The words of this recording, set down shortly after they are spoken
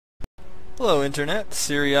Hello Internet,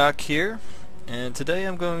 Siriock here, and today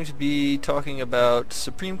I'm going to be talking about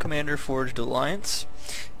Supreme Commander Forged Alliance.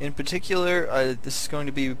 In particular, this is going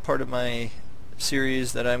to be part of my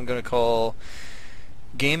series that I'm going to call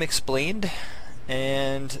Game Explained,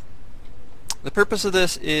 and the purpose of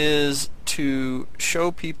this is to show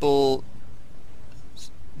people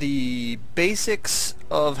the basics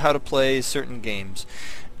of how to play certain games.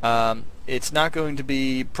 It's not going to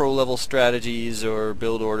be pro-level strategies or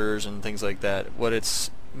build orders and things like that. What it's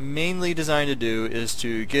mainly designed to do is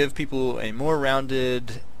to give people a more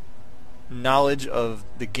rounded knowledge of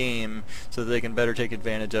the game so that they can better take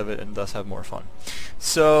advantage of it and thus have more fun.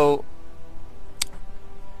 So,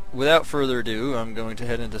 without further ado, I'm going to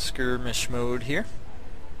head into skirmish mode here.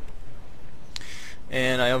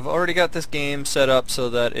 And I have already got this game set up so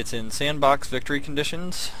that it's in sandbox victory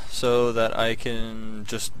conditions, so that I can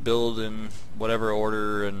just build in whatever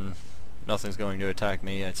order and nothing's going to attack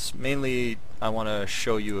me. It's mainly I want to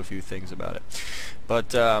show you a few things about it.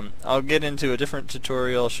 But I'll get into a different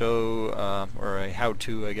tutorial show, or a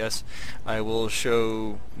how-to I guess. I will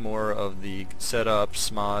show more of the setups,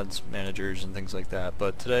 mods, managers, and things like that.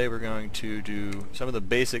 But today we're going to do some of the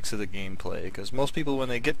basics of the gameplay, because most people when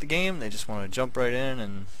they get the game they just want to jump right in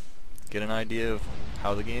and get an idea of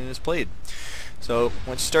how the game is played. So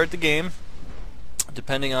once you start the game,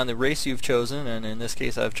 depending on the race you've chosen, and in this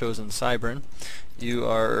case I've chosen Cybran, you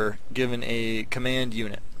are given a command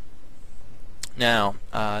unit. Now,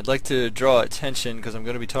 I'd like to draw attention, because I'm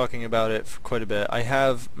going to be talking about it for quite a bit. I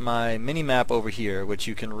have my mini-map over here, which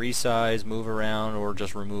you can resize, move around, or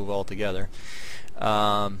just remove altogether.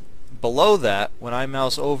 Below that, when I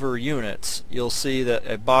mouse over units, you'll see that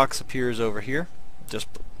a box appears over here,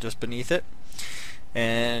 just beneath it.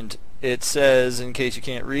 And it says, in case you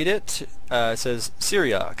can't read it, it says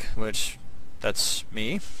Siriock, which that's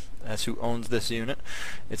me. That's who owns this unit.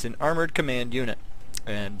 It's an armored command unit.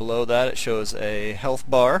 And below that it shows a health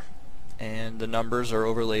bar, and the numbers are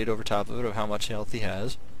overlaid over top of it of how much health he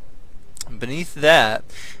has. Beneath that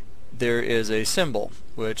there is a symbol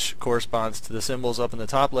which corresponds to the symbols up in the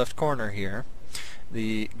top left corner here.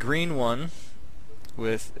 The green one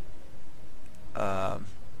with kind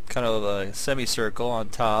of a semicircle on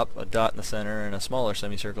top, a dot in the center, and a smaller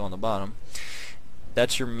semicircle on the bottom.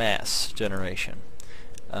 That's your mass generation,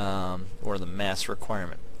 or the mass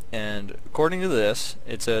requirement. And according to this,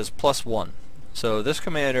 it says +1. So this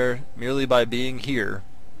commander, merely by being here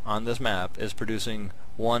on this map, is producing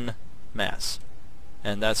 1 mass.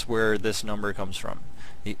 And that's where this number comes from.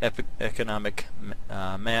 The economic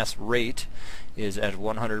mass rate is at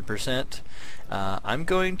 100%. I'm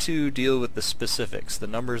going to deal with the specifics, the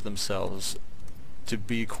numbers themselves. To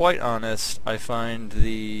be quite honest, I find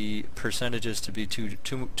the percentages to be too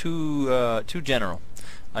general.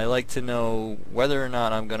 I like to know whether or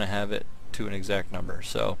not I'm going to have it to an exact number.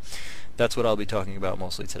 So that's what I'll be talking about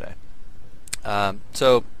mostly today.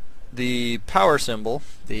 So the power symbol,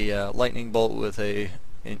 the lightning bolt with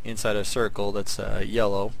inside a circle that's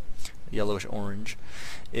yellowish orange,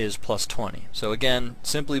 is +20. So again,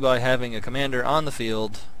 simply by having a commander on the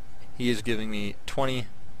field, he is giving me 20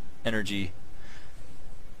 energy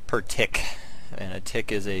per tick, and a tick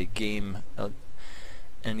is a game,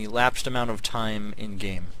 an elapsed amount of time in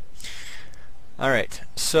game. Alright,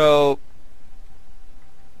 so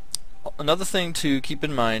another thing to keep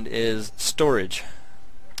in mind is storage.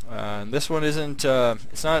 This one isn't,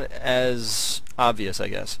 it's not as obvious, I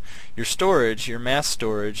guess. Your storage, your mass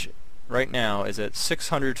storage, right now is at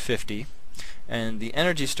 650, and the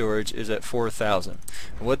energy storage is at 4,000.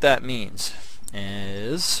 What that means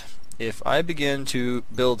is, if I begin to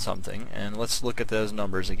build something, and let's look at those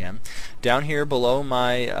numbers again. Down here below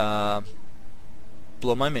my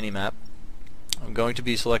mini-map, I'm going to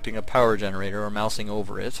be selecting a power generator, or mousing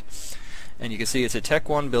over it. And you can see it's a Tech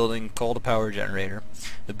 1 building called a power generator.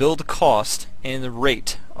 The build cost and the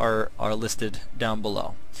rate are listed down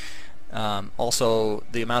below. Also,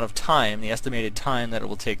 the amount of time, the estimated time that it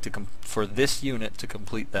will take for this unit to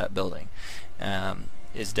complete that building,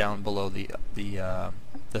 is down below the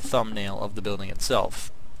thumbnail of the building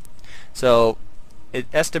itself. So it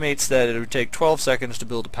estimates that it would take 12 seconds to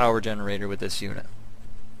build a power generator with this unit.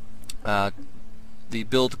 The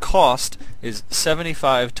build cost is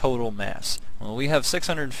 75 total mass. Well, we have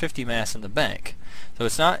 650 mass in the bank, so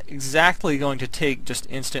it's not exactly going to take just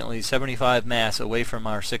instantly 75 mass away from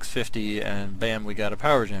our 650 and bam, we got a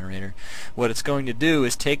power generator. What it's going to do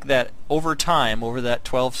is take that over time, over that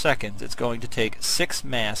 12 seconds, it's going to take 6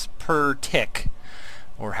 mass per tick,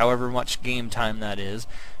 or however much game time that is.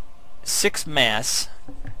 6 mass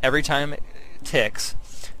every time it ticks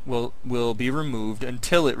will be removed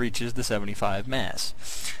until it reaches the 75 mass.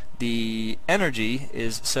 the energy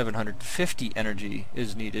is 750 energy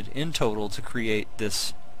is needed in total to create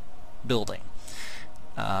this building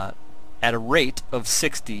at a rate of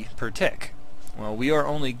 60 per tick. Well, we are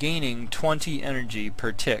only gaining 20 energy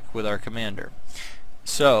per tick with our commander.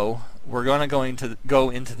 So we're going to go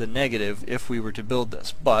into the negative if we were to build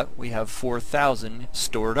this, but we have 4,000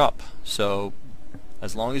 stored up. So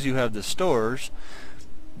as long as you have the stores,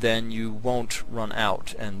 then you won't run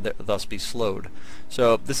out and thus be slowed.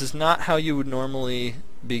 So this is not how you would normally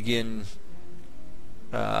begin,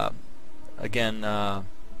 how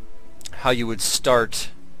you would start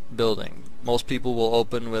building. Most people will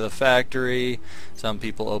open with a factory, some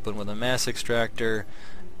people open with a mass extractor.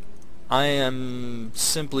 I am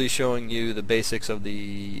simply showing you the basics of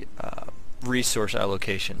the resource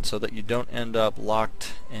allocation so that you don't end up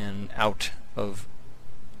locked and out of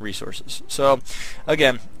resources. So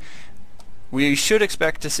again, we should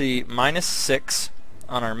expect to see -6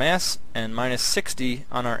 on our mass and -60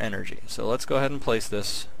 on our energy. So let's go ahead and place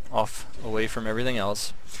this off away from everything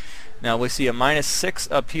else. Now we see a -6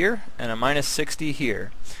 up here and a -60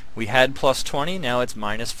 here. We had +20, now it's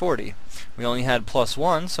 -40. We only had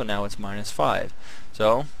 +1, so now it's -5.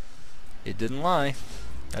 So it didn't lie.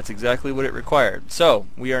 That's exactly what it required. So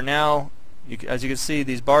we are now, as you can see,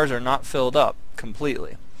 these bars are not filled up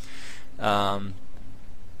completely.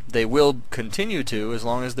 They will continue to, as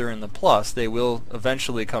long as they're in the plus, they will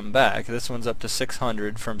eventually come back. This one's up to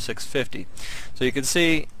 600 from 650. So you can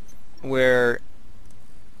see where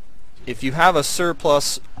if you have a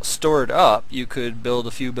surplus stored up, you could build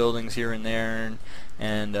a few buildings here and there,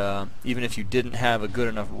 and even if you didn't have a good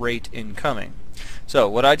enough rate incoming. So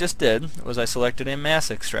what I just did was I selected a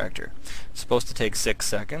mass extractor. It's supposed to take 6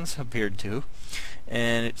 seconds, appeared to,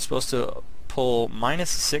 and it's supposed to pull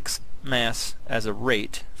 -6 mass as a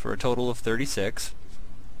rate for a total of 36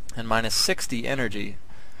 and -60 energy.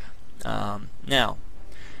 Now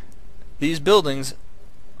these buildings,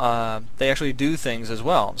 they actually do things as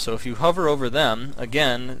well. So if you hover over them,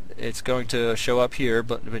 again, it's going to show up here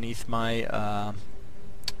but beneath my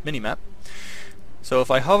minimap. So if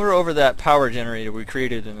I hover over that power generator we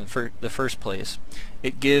created in the first place,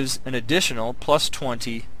 it gives an additional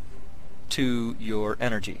 +20 to your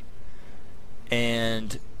energy.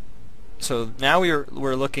 And so now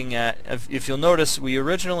we're looking at, if you'll notice, we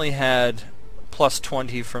originally had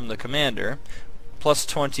 +20 from the commander,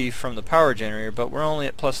 +20 from the power generator, but we're only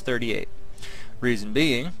at +38. Reason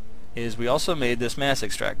being is we also made this mass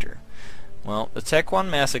extractor. Well, the Tech 1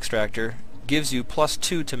 mass extractor gives you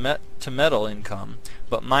 +2 to metal income,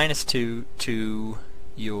 but -2 to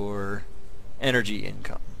your energy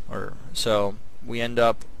income. So we end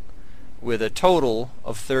up with a total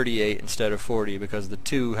of 38 instead of 40 because the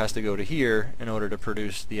 2 has to go to here in order to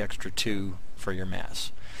produce the extra 2 for your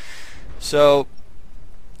mass. So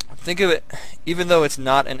think of it, even though it's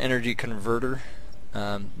not an energy converter,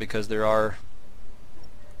 because there are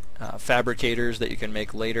fabricators that you can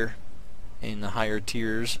make later in the higher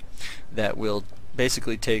tiers that will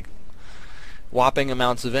basically take whopping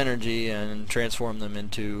amounts of energy and transform them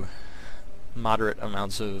into moderate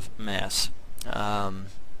amounts of mass.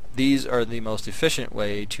 These are the most efficient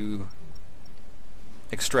way to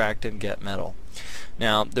extract and get metal.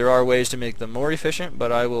 Now there are ways to make them more efficient,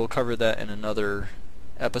 but I will cover that in another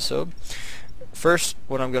episode. First,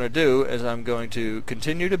 what I'm going to do is I'm going to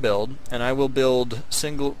continue to build, and I will build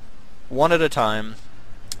one at a time.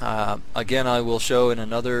 Again, I will show in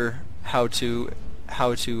another how to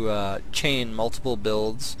chain multiple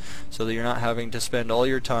builds so that you're not having to spend all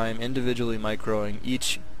your time individually microing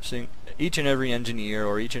each and every engineer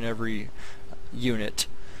or each and every unit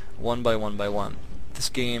one by one by one. This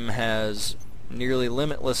game has nearly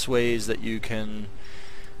limitless ways that you can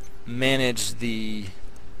manage the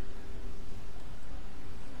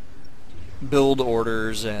build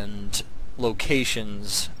orders and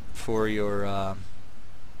locations for your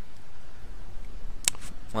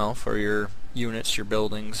for your units, your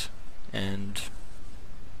buildings, and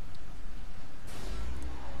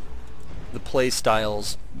the play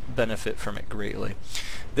styles benefit from it greatly.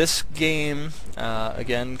 This game,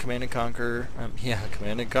 again, Command and Conquer,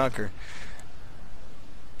 Command and Conquer.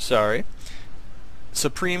 Sorry.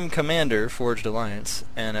 Supreme Commander Forged Alliance,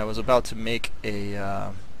 and I was about to make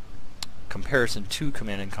a comparison to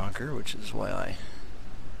Command and Conquer, which is why I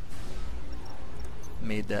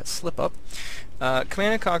made that slip up.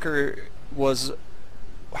 Command and Conquer was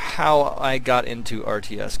how I got into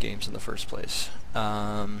RTS games in the first place.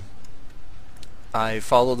 I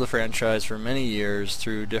followed the franchise for many years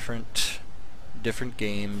through different different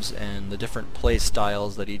games and the different play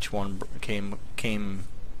styles that each one came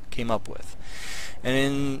came up with.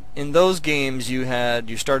 And in those games you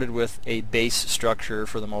started with a base structure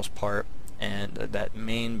for the most part, and that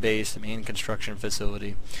main base, the main construction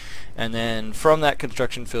facility, and then from that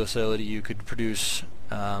construction facility you could produce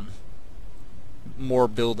more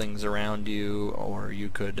buildings around you, or you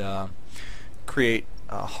could create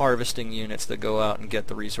harvesting units that go out and get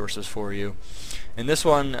the resources for you. In this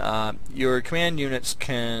one, your command units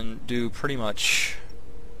can do pretty much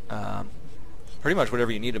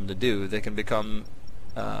whatever you need them to do. They can become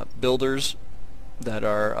builders that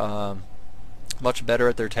are much better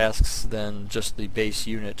at their tasks than just the base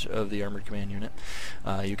unit of the armored command unit.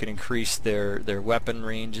 You can increase their weapon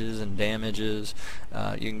ranges and damages.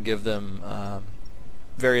 You can give them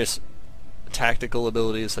various tactical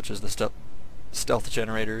abilities such as the stealth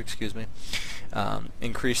generator,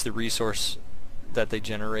 increase the resource that they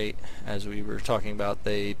generate. As we were talking about,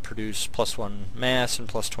 they produce +1 mass and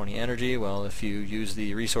 +20 energy. Well, if you use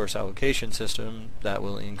the resource allocation system, that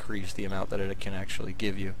will increase the amount that it can actually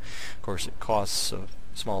give you. Of course, it costs a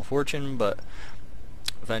small fortune, but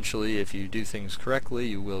eventually, if you do things correctly,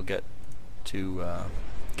 you will get to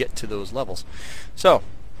those levels. So,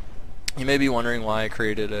 you may be wondering why I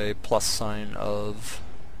created a plus sign of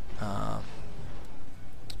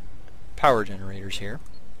power generators here.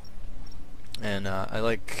 And I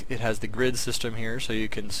like it has the grid system here, so you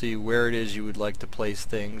can see where it is you would like to place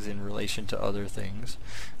things in relation to other things.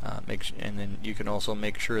 And then you can also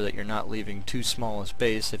make sure that you're not leaving too small a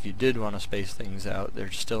space. If you did want to space things out,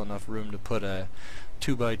 there's still enough room to put a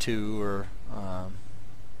 2x2 or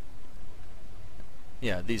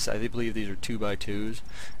yeah, I believe these are 2x2s.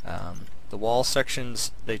 The wall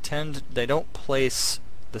sections, they don't place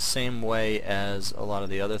the same way as a lot of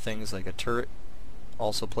the other things, like a turret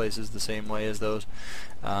also places the same way as those.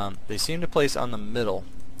 They seem to place on the middle.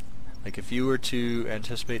 Like if you were to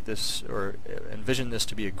anticipate this or envision this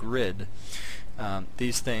to be a grid,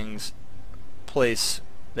 these things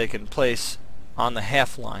they can place on the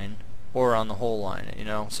half line or on the whole line, you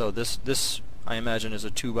know. So this I imagine is a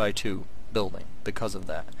 2x2 building because of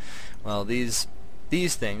that. Well, these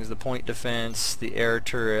things, the point defense, the air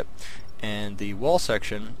turret, and the wall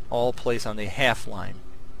section all place on the half line.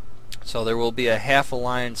 So there will be a half a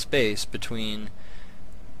line space between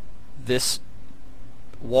this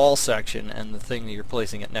wall section and the thing that you're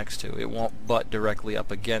placing it next to. It won't butt directly up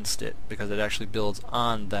against it because it actually builds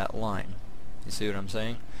on that line. You see what I'm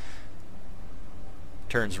saying?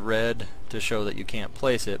 Turns red to show that you can't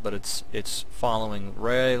place it, but it's following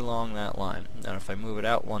right along that line. And if I move it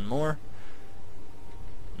out one more,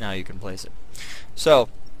 now you can place it. So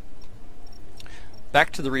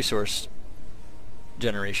back to the resource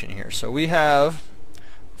generation here. So we have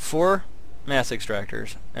 4 mass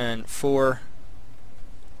extractors and 4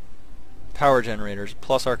 power generators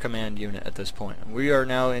plus our command unit at this point. We are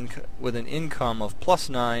now with an income of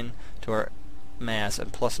 +9 to our mass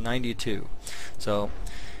and +92. So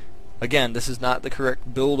again, this is not the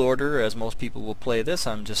correct build order as most people will play this.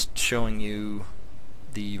 I'm just showing you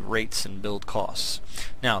the rates and build costs.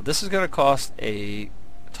 Now this is going to cost a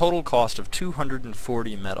total cost of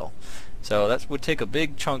 240 metal. So that would take a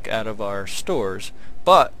big chunk out of our stores,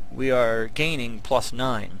 but we are gaining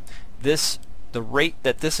 +9. The rate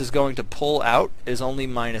that this is going to pull out is only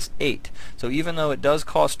 -8. So even though it does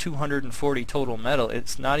cost 240 total metal,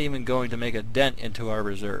 it's not even going to make a dent into our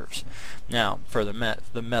reserves. Now for the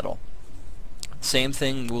metal, same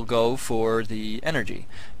thing will go for the energy.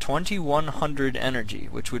 2100 energy,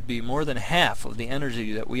 which would be more than half of the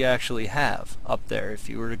energy that we actually have up there. If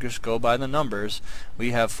you were to just go by the numbers,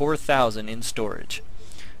 we have 4,000 in storage.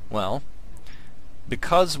 Well,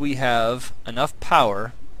 because we have enough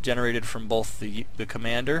power generated from both the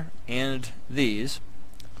commander and these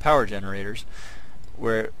power generators,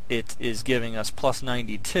 where it is giving us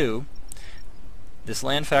 +92, this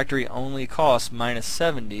land factory only costs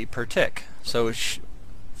 -70 per tick. So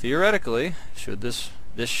theoretically, this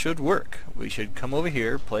should work. We should come over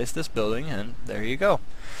here, place this building, and there you go.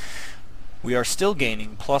 We are still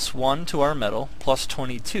gaining +1 to our metal,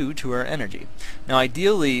 +22 to our energy. Now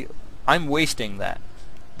ideally, I'm wasting that.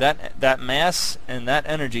 That mass and that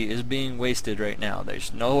energy is being wasted right now.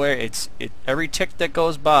 There's nowhere, every tick that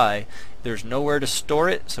goes by, there's nowhere to store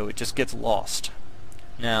it, so it just gets lost.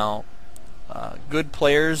 Now, good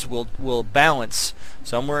players will balance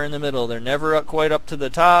somewhere in the middle. They're never quite up to the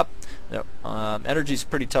top. Energy's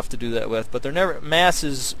pretty tough to do that with, but mass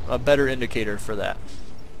is a better indicator for that.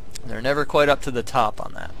 They're never quite up to the top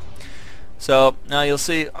on that. So now you'll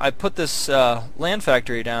see I put this land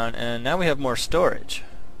factory down, and now we have more storage.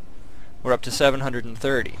 We're up to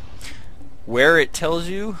 730. Where it tells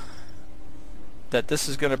you that this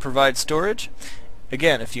is going to provide storage,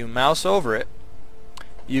 again, if you mouse over it,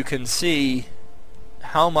 you can see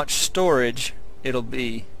how much storage it'll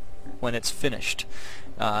be when it's finished.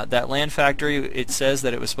 That land factory, it says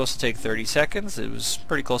that it was supposed to take 30 seconds. It was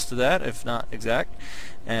pretty close to that, if not exact.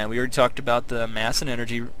 And we already talked about the mass and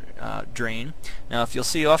energy drain. Now if you'll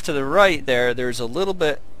see off to the right there, there's a little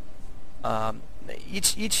bit,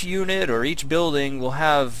 each unit or each building will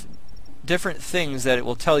have different things that it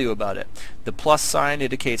will tell you about it. The plus sign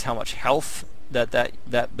indicates how much health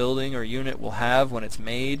that building or unit will have when it's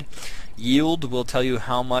made. Yield will tell you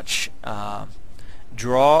how much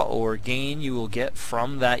draw or gain you will get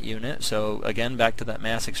from that unit. So again, back to that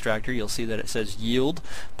mass extractor, you'll see that it says yield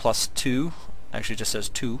plus 2. Actually, it just says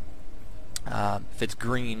 2. If it's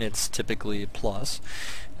green, it's typically a plus.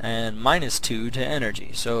 And minus 2 to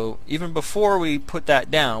energy. So even before we put that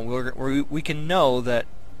down, we can know that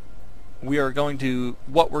we are going to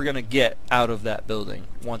what we're going to get out of that building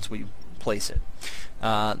once we place it.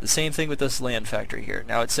 The same thing with this land factory here.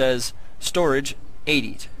 Now it says storage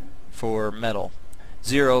 80 for metal,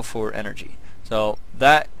 0 for energy. So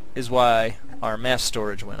that is why our mass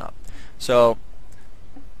storage went up. So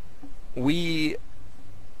you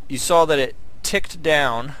saw that it ticked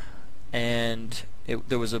down and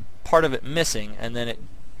there was a part of it missing, and then it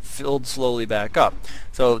filled slowly back up.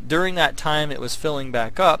 So during that time it was filling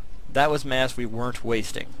back up, that was mass we weren't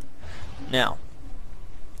wasting. Now,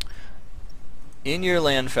 in your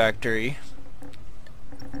land factory,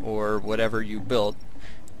 or whatever you built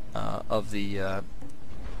of the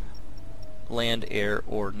land, air,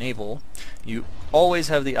 or naval, you always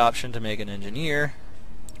have the option to make an engineer,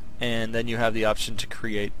 and then you have the option to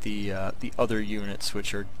create the other units,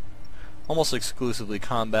 which are almost exclusively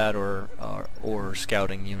combat or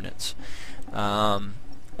scouting units.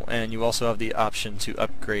 And you also have the option to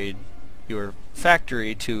upgrade your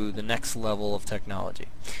factory to the next level of technology.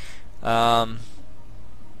 I'm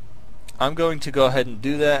going to go ahead and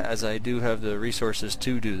do that, as I do have the resources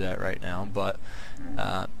to do that right now, but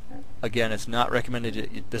again, it's not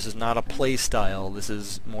recommended. This is not a play style. This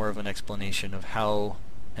is more of an explanation of how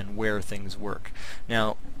and where things work.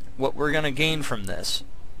 Now, what we're going to gain from this,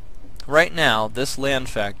 right now this land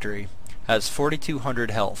factory has 4,200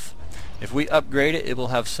 health. If we upgrade it, it will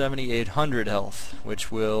have 7,800 health,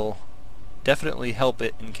 which will definitely help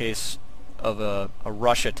it in case of a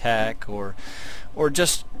rush attack, or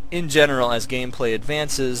just in general as gameplay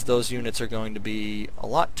advances. Those units are going to be a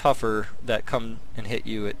lot tougher that come and hit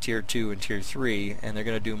you at tier 2 and tier 3, and they're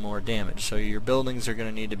going to do more damage. So your buildings are going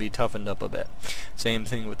to need to be toughened up a bit. Same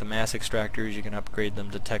thing with the mass extractors. You can upgrade them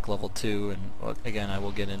to tech level 2, and again, I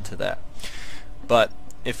will get into that. But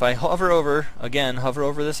if I hover over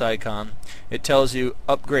this icon, it tells you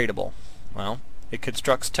upgradable. Well, it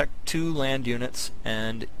constructs Tech 2 land units,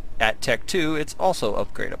 and at Tech 2 it's also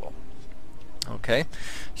upgradable. Okay,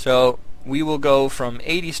 so we will go from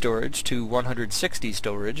 80 storage to 160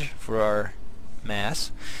 storage for our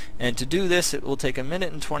mass, and to do this it will take 1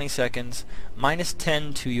 minute and 20 seconds, minus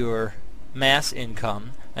 10 to your mass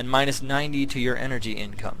income, and minus 90 to your energy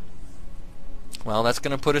income. Well, that's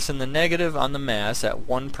going to put us in the negative on the mass at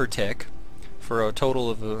 1 per tick for a total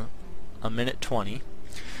of a minute 20,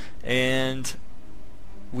 and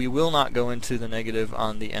we will not go into the negative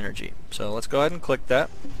on the energy. So let's go ahead and click that,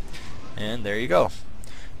 and there you go.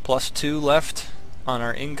 Plus 2 left on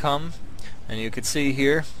our income, and you can see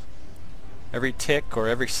here every tick or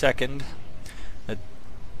every second that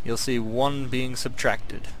you'll see 1 being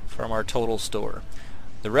subtracted from our total store.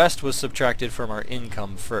 The rest was subtracted from our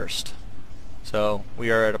income first. So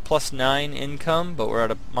we are at a plus 9 income, but we're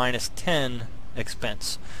at a minus 10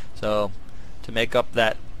 expense. So to make up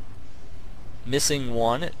that missing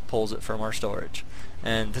 1, it pulls it from our storage.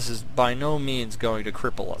 And this is by no means going to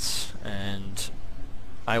cripple us. And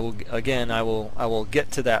I will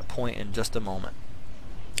get to that point in just a moment.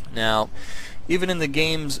 Now, even in the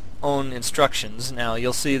game's own instructions, now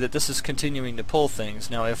you'll see that this is continuing to pull things.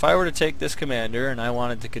 Now if I were to take this commander and I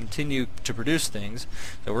wanted to continue to produce things,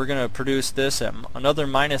 so we're going to produce this at another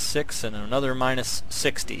minus 6 and another minus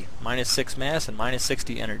 60. Minus 6 mass and minus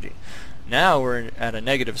 60 energy. Now we're at a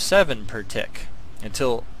negative 7 per tick.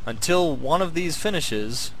 Until one of these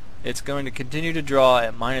finishes, it's going to continue to draw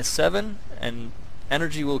at minus 7, and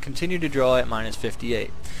energy will continue to draw at minus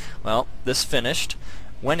 58. Well, this finished.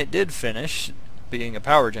 When it did finish, being a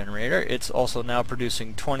power generator, it's also now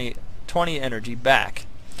producing 20 energy back.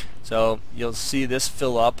 So you'll see this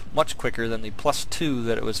fill up much quicker than the plus 2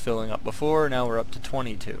 that it was filling up before. Now we're up to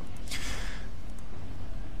 22.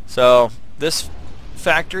 So this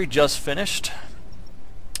factory just finished.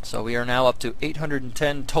 So we are now up to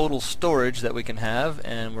 810 total storage that we can have,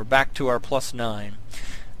 and we're back to our plus 9.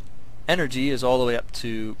 energy is all the way up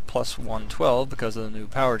to plus 112 because of the new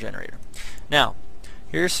power generator. Now,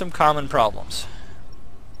 here's some common problems.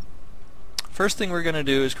 First thing we're going to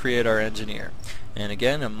do is create our engineer. And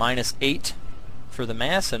again, a -8 for the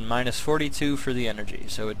mass and -42 for the energy.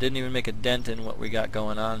 So it didn't even make a dent in what we got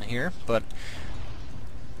going on here, but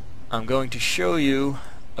I'm going to show you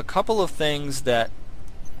a couple of things that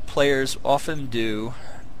players often do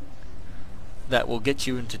that will get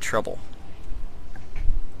you into trouble,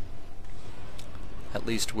 at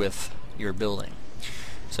least with your building.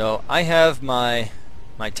 So I have my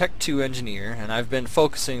Tech 2 engineer, and I've been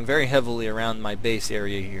focusing very heavily around my base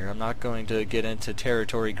area here. I'm not going to get into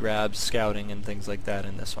territory grabs, scouting, and things like that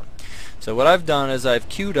in this one. So what I've done is I've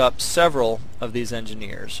queued up several of these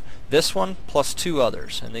engineers. This one plus 2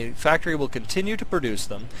 others, and the factory will continue to produce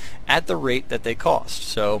them at the rate that they cost.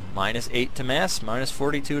 So -8 to mass,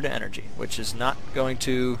 -42 to energy, which is not going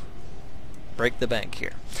to break the bank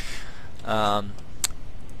here.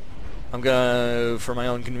 I'm going to, for my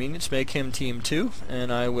own convenience, make him Team 2,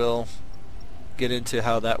 and I will get into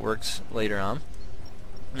how that works later on.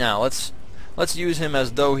 Now, let's use him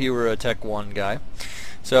as though he were a Tech 1 guy.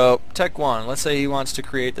 So, Tech 1, let's say he wants to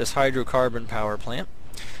create this hydrocarbon power plant.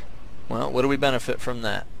 Well, what do we benefit from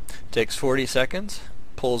that? Takes 40 seconds,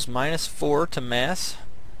 pulls -4 to mass,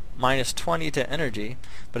 -20 to energy,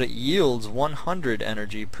 but it yields 100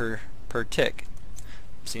 energy per tick.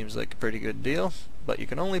 Seems like a pretty good deal. But you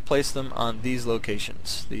can only place them on these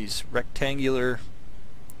locations, these rectangular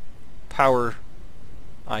power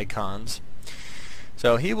icons.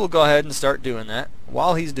 So he will go ahead and start doing that.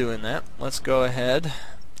 While he's doing that, let's go ahead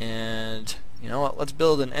and, you know what, let's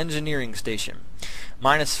build an engineering station.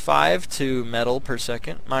 -5 to metal per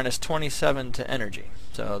second, -27 to energy.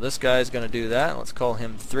 So this guy's going to do that. Let's call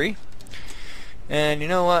him 3. And you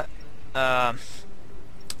know what?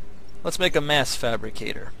 Let's make a mass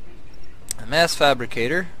fabricator. A mass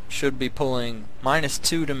fabricator should be pulling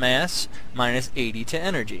 -2 to mass, -80 to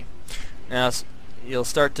energy. Now you'll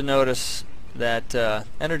start to notice that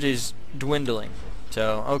energy's dwindling.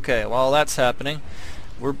 So okay, while that's happening,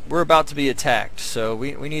 we're about to be attacked. So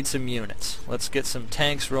we need some units. Let's get some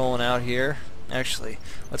tanks rolling out here. Actually,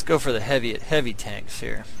 let's go for the heavy tanks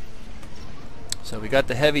here. So we got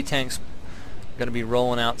the heavy tanks going to be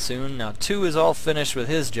rolling out soon. Now 2 is all finished with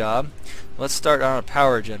his job. Let's start on a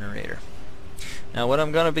power generator. Now what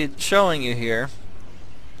I'm going to be showing you here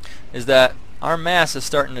is that our mass is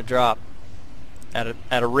starting to drop at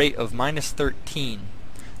a rate of -13.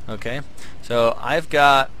 Okay, so I've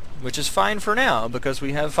got, which is fine for now because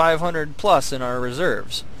we have 500 plus in our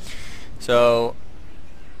reserves. So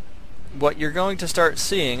what you're going to start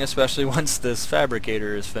seeing, especially once this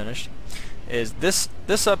fabricator is finished, is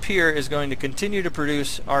this up here is going to continue to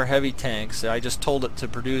produce our heavy tanks. I just told it to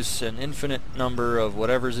produce an infinite number of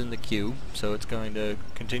whatever's in the queue, so it's going to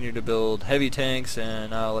continue to build heavy tanks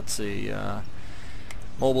and let's see,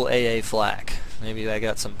 mobile AA flak. Maybe I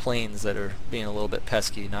got some planes that are being a little bit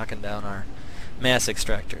pesky, knocking down our mass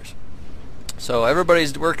extractors. So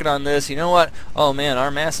everybody's working on this. You know what? Oh man,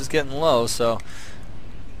 our mass is getting low, so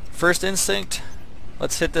first instinct,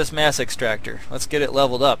 let's hit this mass extractor. Let's get it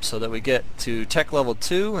leveled up so that we get to tech level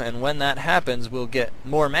 2, and when that happens we'll get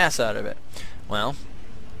more mass out of it. Well,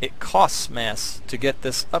 it costs mass to get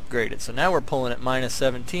this upgraded, so now we're pulling at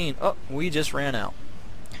 -17. Oh, we just ran out.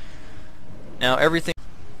 Now everything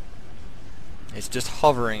is just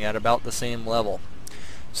hovering at about the same level.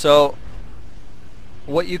 So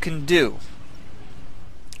what you can do,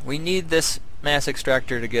 we need this mass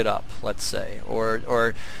extractor to get up, let's say,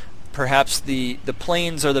 or perhaps the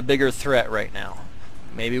planes are the bigger threat right now.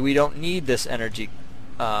 Maybe we don't need this energy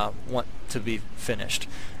want to be finished.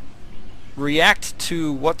 React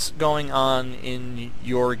to what's going on in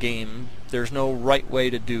your game. There's no right way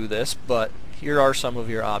to do this, but here are some of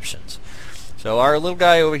your options. So our little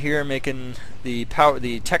guy over here making the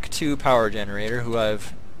Tech 2 power generator, who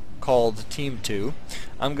I've called Team 2,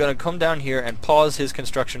 I'm going to come down here and pause his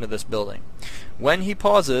construction of this building. When he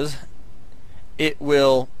pauses, it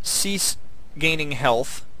will cease gaining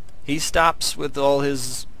health. He stops with all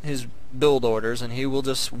his build orders, and he will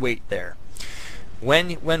just wait there.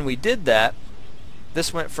 When we did that,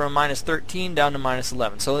 this went from -13 down to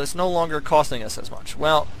 -11, so it's no longer costing us as much.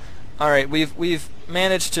 Well, all right, we've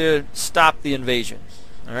managed to stop the invasion.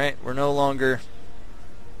 All right, we're no longer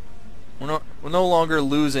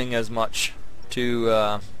losing as much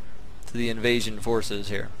to the invasion forces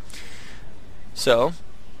here. So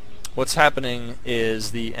what's happening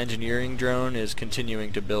is the engineering drone is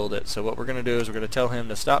continuing to build it. So what we're going to do is we're going to tell him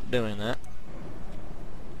to stop doing that.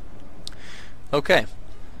 Okay,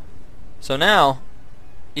 so now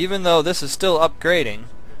even though this is still upgrading,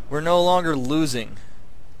 we're no longer losing.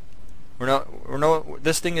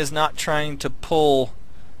 This thing is not trying to pull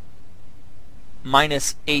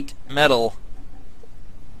 -8 metal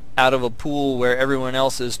out of a pool where everyone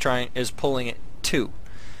else is pulling it 2.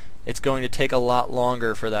 It's going to take a lot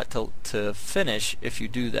longer for that to finish if you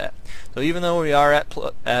do that. So even though we are at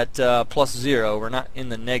 +0, we're not in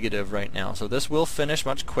the negative right now. So this will finish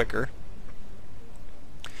much quicker.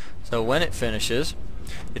 So when it finishes,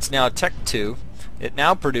 it's now Tech 2. It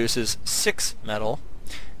now produces 6 metal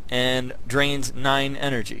and drains 9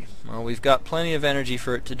 energy. Well, we've got plenty of energy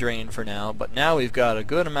for it to drain for now, but now we've got a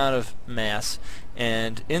good amount of mass,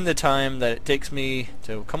 and in the time that it takes me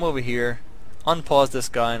to come over here, unpause this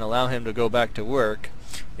guy and allow him to go back to work,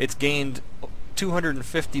 it's gained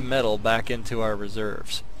 250 metal back into our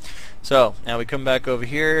reserves. So now we come back over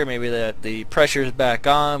here, maybe the pressure is back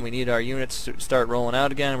on, we need our units to start rolling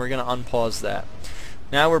out again, and we're going to unpause that.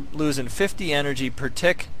 Now we're losing 50 energy per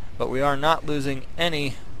tick, but we are not losing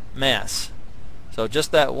any mass. So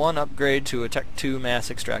just that one upgrade to a Tech 2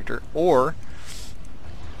 mass extractor, or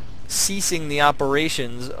ceasing the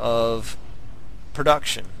operations of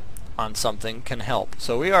production on something, can help.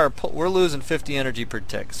 So we're losing 50 energy per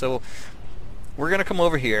tick. So we're going to come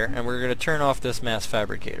over here and we're going to turn off this mass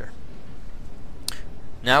fabricator.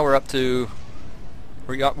 Now we're up to,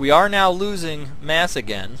 we are now losing mass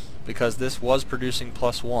again, because this was producing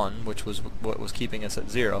 +1, which was what was keeping us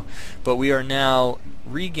at 0, but we are now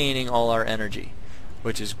regaining all our energy,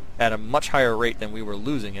 which is at a much higher rate than we were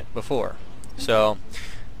losing it before. So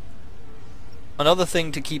another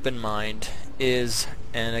thing to keep in mind is,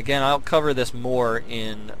 and again I'll cover this more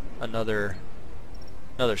in another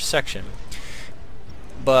section,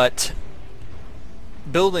 but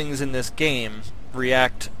buildings in this game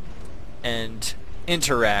react and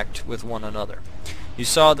interact with one another. You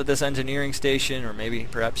saw that this engineering station, or maybe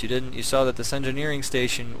perhaps you didn't, you saw that this engineering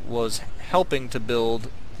station was helping to build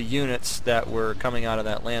the units that were coming out of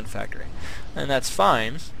that land factory. And that's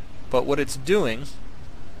fine, but what it's doing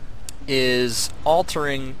is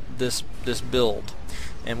altering this build.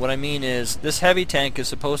 And what I mean is, this heavy tank is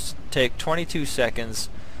supposed to take 22 seconds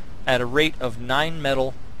at a rate of 9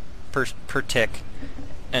 metal per tick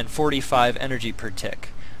and 45 energy per tick.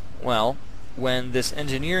 Well, when this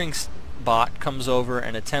engineering bot comes over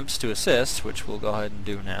and attempts to assist, which we'll go ahead and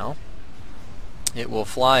do now, it will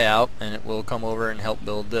fly out and it will come over and help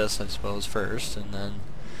build this, I suppose, first, and then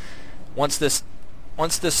once this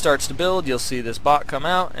starts to build, you'll see this bot come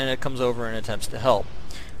out and it comes over and attempts to help.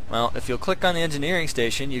 Well, if you'll click on the engineering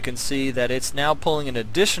station, you can see that it's now pulling an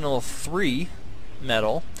additional 3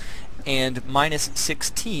 metal and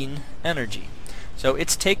 -16 energy. So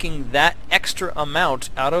it's taking that extra amount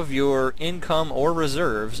out of your income or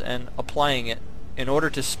reserves and applying it in order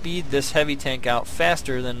to speed this heavy tank out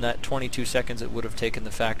faster than that 22 seconds it would have taken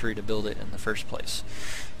the factory to build it in the first place.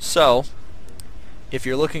 So if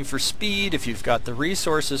you're looking for speed, if you've got the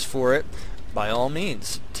resources for it, by all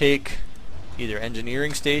means take either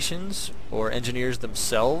engineering stations or engineers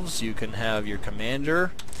themselves. You can have your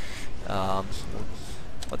commander.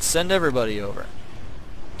 Let's send everybody over.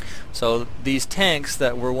 So these tanks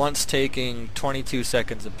that were once taking 22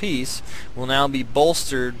 seconds apiece will now be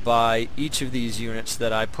bolstered by each of these units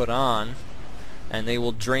that I put on, and they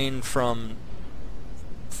will drain from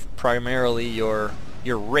primarily your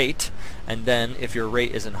rate, and then if your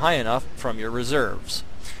rate isn't high enough, from your reserves,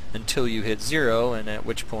 until you hit 0, and at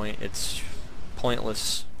which point it's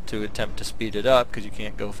pointless to attempt to speed it up because you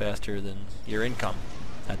can't go faster than your income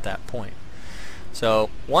at that point. So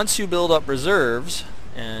once you build up reserves,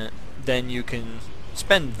 then you can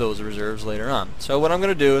spend those reserves later on. So what I'm going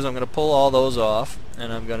to do is I'm going to pull all those off,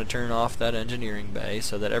 and I'm going to turn off that engineering bay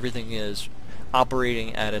so that everything is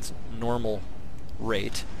operating at its normal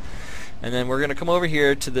rate. And then we're going to come over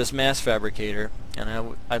here to this mass fabricator,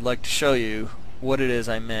 and I'd like to show you what it is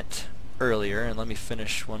I meant earlier. And let me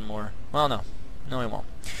finish one more. Well, no I won't.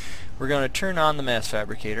 We're going to turn on the mass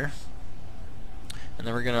fabricator, and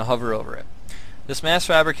then we're going to hover over it. This mass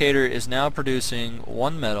fabricator is now producing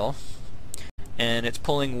 1 metal, and it's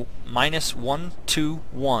pulling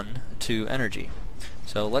 -121 to energy.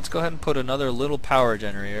 So let's go ahead and put another little power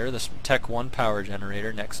generator, this Tech 1 power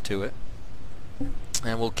generator, next to it,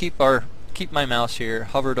 and we'll keep my mouse here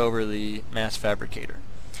hovered over the mass fabricator.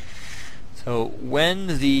 So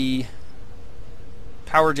when the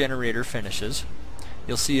power generator finishes,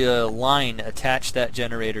 you'll see a line attach that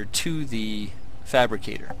generator to the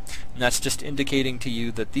fabricator, and that's just indicating to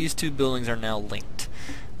you that these two buildings are now linked.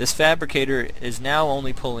 This fabricator is now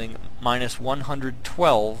only pulling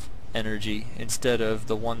 -112 energy instead of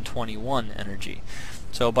the 121 energy.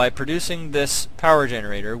 So by producing this power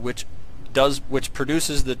generator, which which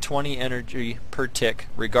produces the 20 energy per tick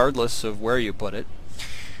regardless of where you put it.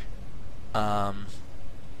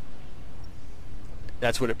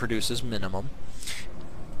 That's what it produces minimum.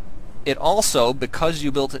 It also, because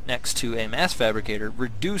you built it next to a mass fabricator,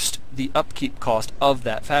 reduced the upkeep cost of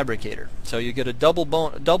that fabricator. So you get a double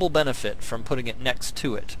benefit from putting it next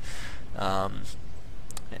to it. Now,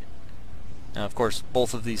 of course,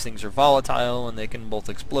 both of these things are volatile and they can both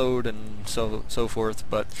explode and so forth,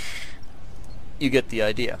 but you get the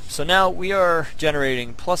idea. So now we are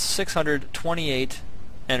generating plus 628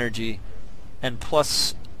 energy and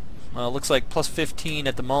plus, well, looks like plus 15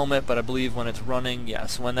 at the moment, but I believe when it's running,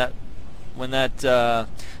 yes, when that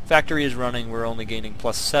factory is running, we're only gaining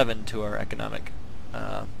plus 7 to our economic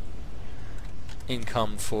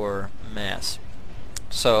income for mass.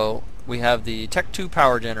 So we have the Tech 2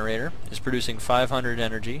 power generator is producing 500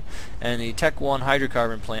 energy, and the Tech 1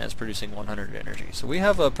 hydrocarbon plant is producing 100 energy. So we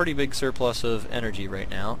have a pretty big surplus of energy right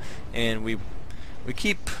now, and we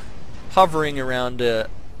keep hovering around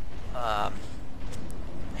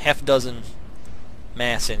half dozen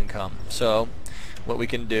mass income. So what we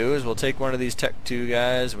can do is we'll take one of these Tech 2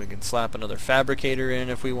 guys, we can slap another fabricator in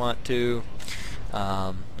if we want to.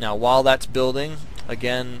 Now while that's building,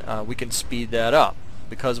 again, we can speed that up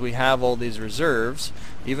because we have all these reserves.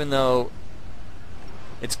 Even though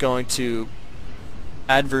it's going to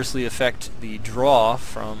adversely affect the draw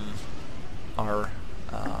from our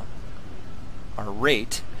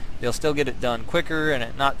rate, they'll still get it done quicker and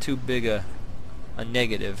at not too big a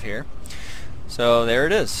negative here. So there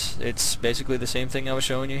it is. It's basically the same thing I was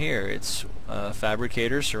showing you here. It's a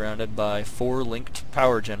fabricator surrounded by 4 linked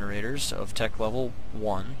power generators of tech level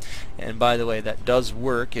 1. And by the way, that does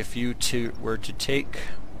work if you were to take,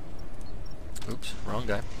 oops, wrong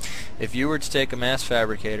guy. If you were to take a mass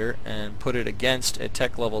fabricator and put it against a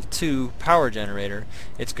tech level 2 power generator,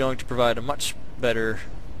 it's going to provide a much better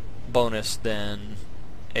bonus than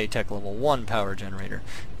a tech level 1 power generator,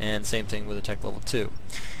 and same thing with a tech level 2.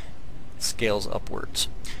 It scales upwards.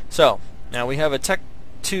 So now we have a tech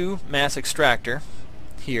 2 mass extractor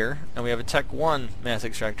here, and we have a tech 1 mass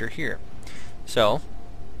extractor here. So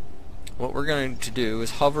what we're going to do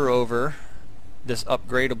is hover over this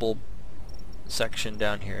upgradable section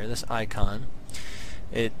down here, this icon,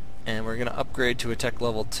 and we're going to upgrade to a tech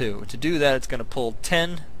level 2. To do that, it's going to pull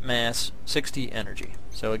 10 mass, 60 energy.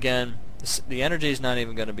 So again, the energy is not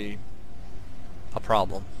even going to be a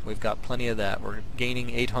problem. We've got plenty of that. We're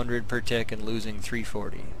gaining 800 per tick and losing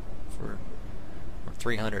 340 or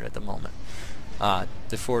 300 at the moment.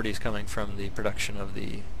 The 40 is coming from the production of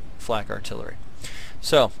the flak artillery.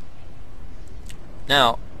 So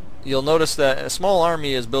now you'll notice that a small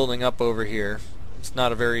army is building up over here. It's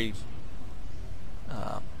not a very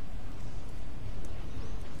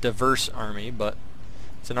diverse army, but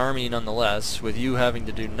it's an army nonetheless, with you having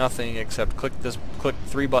to do nothing except click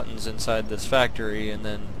 3 buttons inside this factory and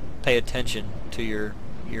then pay attention to your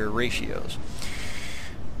ratios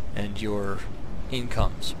and your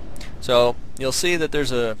incomes. So you'll see that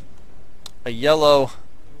there's a yellow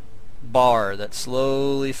bar that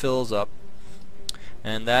slowly fills up,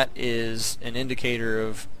 and that is an indicator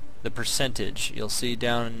of the percentage. You'll see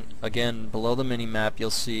down again below the mini-map,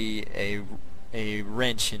 you'll see a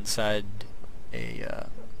wrench inside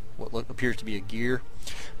what appears to be a gear.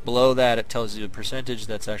 Below that, it tells you the percentage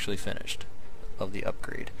that's actually finished of the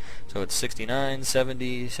upgrade. So it's 69,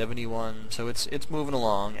 70, 71, so it's moving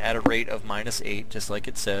along at a rate of -8, just like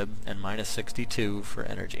it said, and -62 for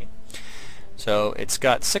energy. So it's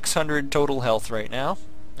got 600 total health right now,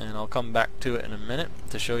 and I'll come back to it in a minute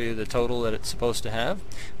to show you the total that it's supposed to have.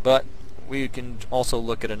 But we can also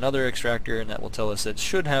look at another extractor, and that will tell us it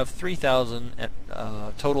should have 3,000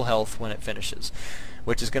 total health when it finishes,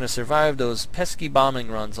 which is going to survive those pesky bombing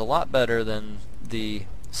runs a lot better than the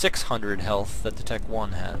 600 health that the Tech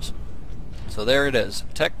 1 has. So there it is.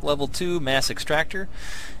 Tech level 2 mass extractor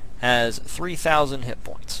has 3,000 hit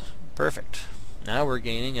points. Perfect. Now we're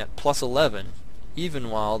gaining at plus 11 even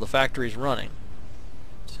while the factory's running.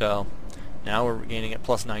 So now we're gaining at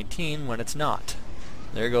plus 19 when it's not.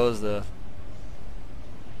 There goes the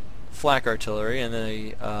flak artillery, and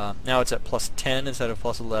now it's at plus 10 instead of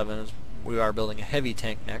plus 11. We are building a heavy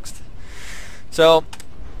tank next. So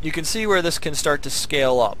you can see where this can start to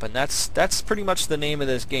scale up, and that's pretty much the name of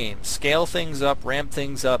this game. Scale things up, ramp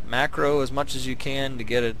things up, macro as much as you can to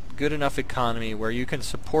get a good enough economy where you can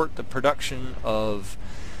support the production of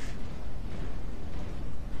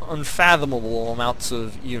unfathomable amounts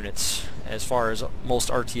of units as far as most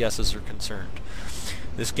RTSs are concerned.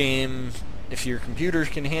 This game, if your computers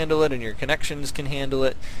can handle it and your connections can handle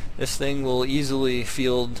it, this thing will easily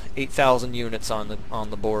field 8,000 units on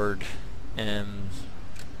the board and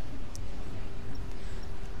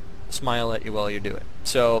smile at you while you do it.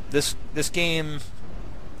 So this game,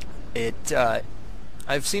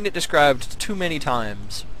 I've seen it described too many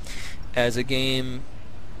times as a game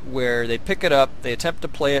where they pick it up, they attempt to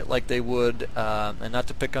play it like they would, and not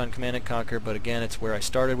to pick on Command and Conquer, but again, it's where I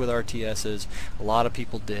started with RTSs. A lot of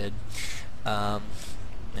people did. I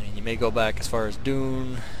mean, you may go back as far as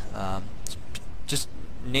Dune. Just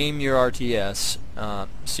name your RTS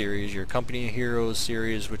series, your Company of Heroes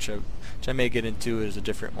series, which I may get into is a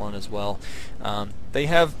different one as well. They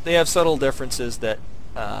have subtle differences that.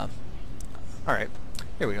 All right,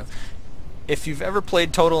 here we go. If you've ever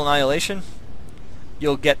played Total Annihilation,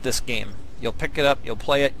 you'll get this game. You'll pick it up, you'll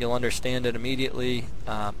play it, you'll understand it immediately.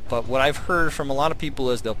 But what I've heard from a lot of people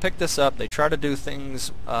is they'll pick this up, they try to do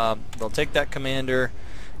things, they'll take that commander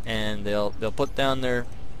and they'll put down their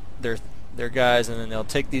guys, and then they'll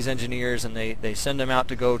take these engineers and they send them out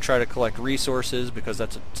to go try to collect resources, because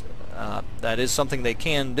that is something they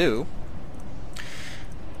can do.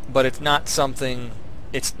 But it's not something,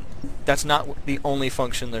 that's not the only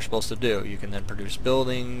function they're supposed to do. You can then produce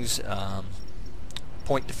buildings,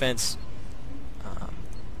 point defense,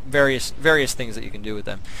 various things that you can do with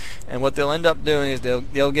them. And what they'll end up doing is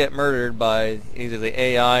they'll get murdered by either the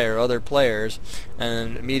AI or other players,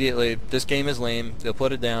 and immediately, this game is lame, they'll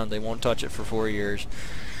put it down, they won't touch it for 4 years.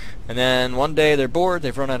 And then one day they're bored,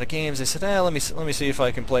 they've run out of games, they said, let me see if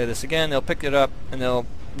I can play this again. They'll pick it up and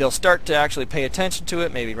they'll start to actually pay attention to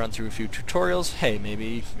it, maybe run through a few tutorials. Hey,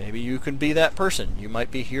 maybe you can be that person. You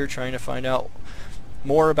might be here trying to find out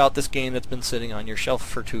more about this game that's been sitting on your shelf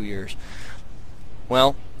for 2 years.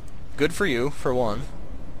 Well, good for you, for one,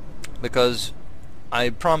 because I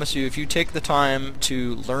promise you, if you take the time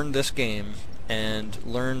to learn this game and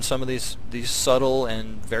learn some of these subtle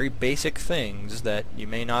and very basic things that you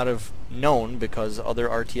may not have known because other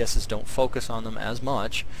RTSs don't focus on them as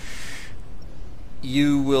much,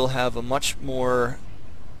 you will have a much more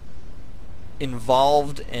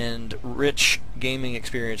involved and rich gaming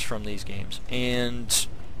experience from these games. And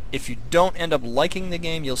if you don't end up liking the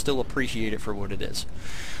game, you'll still appreciate it for what it is.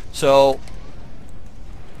 So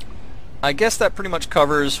I guess that pretty much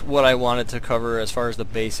covers what I wanted to cover as far as the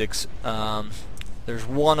basics. There's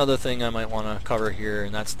one other thing I might want to cover here,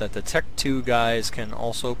 and that's that the Tech 2 guys can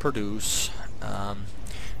also produce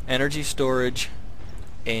energy storage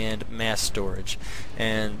and mass storage,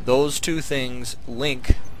 and those two things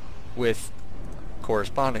link with,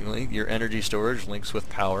 correspondingly, your energy storage links with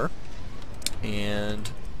power,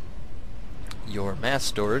 and your mass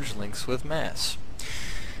storage links with mass.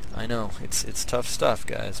 I know, it's tough stuff,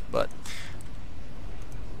 guys, but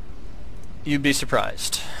you'd be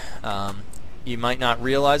surprised. You might not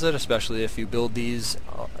realize it, especially if you build these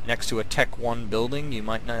next to a Tech 1 building. You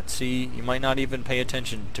might not even pay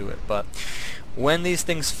attention to it, but when these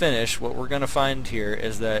things finish, what we're going to find here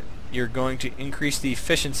is that you're going to increase the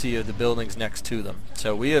efficiency of the buildings next to them.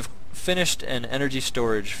 So we have finished an energy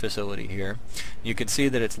storage facility here. You can see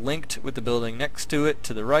that it's linked with the building next to it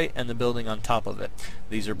to the right and the building on top of it.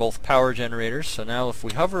 These are both power generators, so now if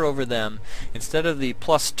we hover over them, instead of the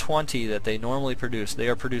plus 20 that they normally produce, they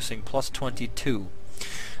are producing plus 22.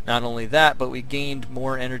 Not only that, but we gained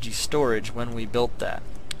more energy storage when we built that.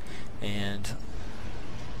 And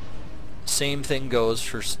same thing goes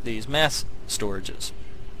for these mass storages.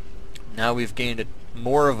 Now we've gained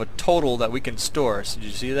more of a total that we can store. So did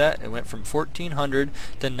you see that? It went from 1400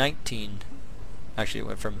 to 19. Actually, it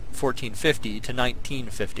went from 1450 to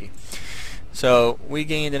 1950. So we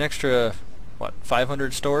gained an extra,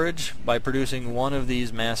 500 storage by producing one of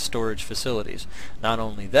these mass storage facilities. Not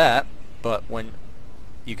only that, but when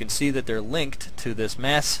you can see that they're linked to this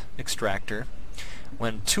mass extractor,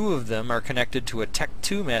 when two of them are connected to a Tech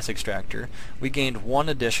 2 mass extractor, we gained one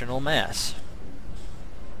additional mass.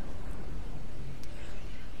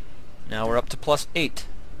 Now we're up to plus 8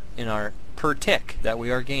 in our per tick that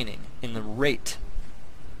we are gaining in the rate.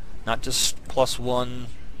 Not just plus 1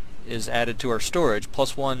 is added to our storage,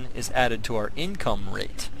 plus 1 is added to our income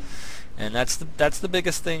rate. And that's the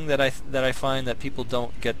biggest thing that I find that people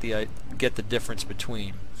don't get the difference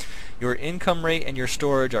between. Your income rate and your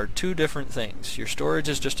storage are two different things. Your storage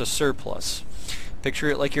is just a surplus. Picture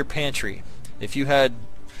it like your pantry. If you had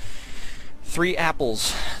 3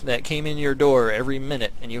 apples that came in your door every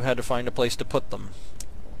minute and you had to find a place to put them.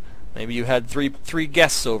 Maybe you had three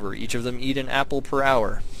guests over, each of them eat an apple per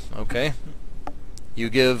hour. Okay? You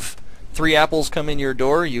give 3 apples come in your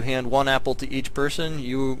door, you hand 1 apple to each person,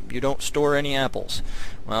 you don't store any apples.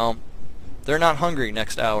 Well, they're not hungry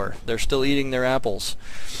next hour. They're still eating their apples.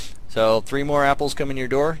 So 3 more apples come in your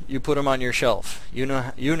door, you put them on your shelf. You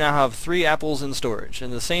now have 3 apples in storage.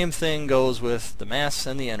 And the same thing goes with the mass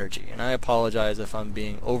and the energy. And I apologize if I'm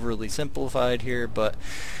being overly simplified here, but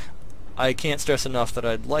I can't stress enough that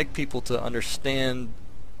I'd like people to understand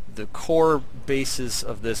the core basis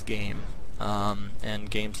of this game, and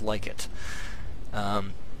games like it.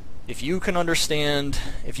 If you understand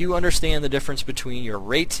the difference between your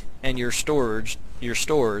rate and your stores,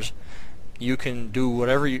 you can do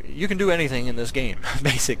whatever you can do anything in this game,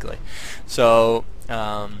 basically. So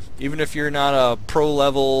even if you're not a pro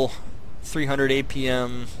level 300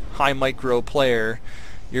 APM high micro player,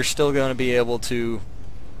 you're still going to be able to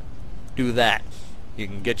do that. You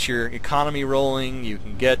can get your economy rolling, you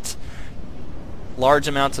can get large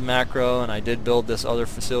amounts of macro, and I did build this other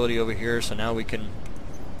facility over here, so now we can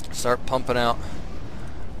start pumping out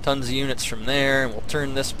tons of units from there, and we'll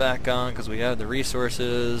turn this back on because we have the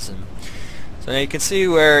resources. And so now you can see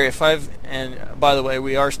where and by the way,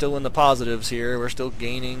 we are still in the positives here, we're still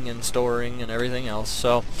gaining and storing and everything else,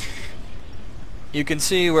 so you can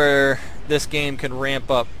see where this game can ramp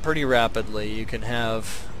up pretty rapidly. You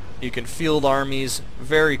can field armies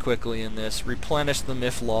very quickly in this, replenish them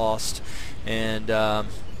if lost, and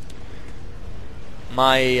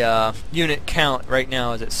my unit count right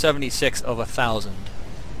now is at 76 of 1,000.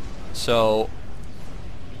 So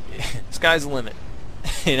sky's the limit,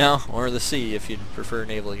 you know, or the sea if you'd prefer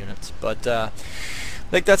naval units. But I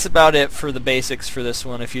think that's about it for the basics for this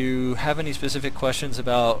one. If you have any specific questions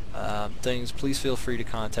about things, please feel free to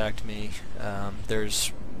contact me.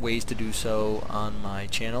 There's ways to do so on my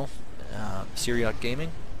channel, Siriock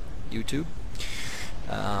Gaming, YouTube.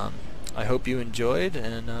 I hope you enjoyed,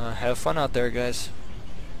 and have fun out there, guys.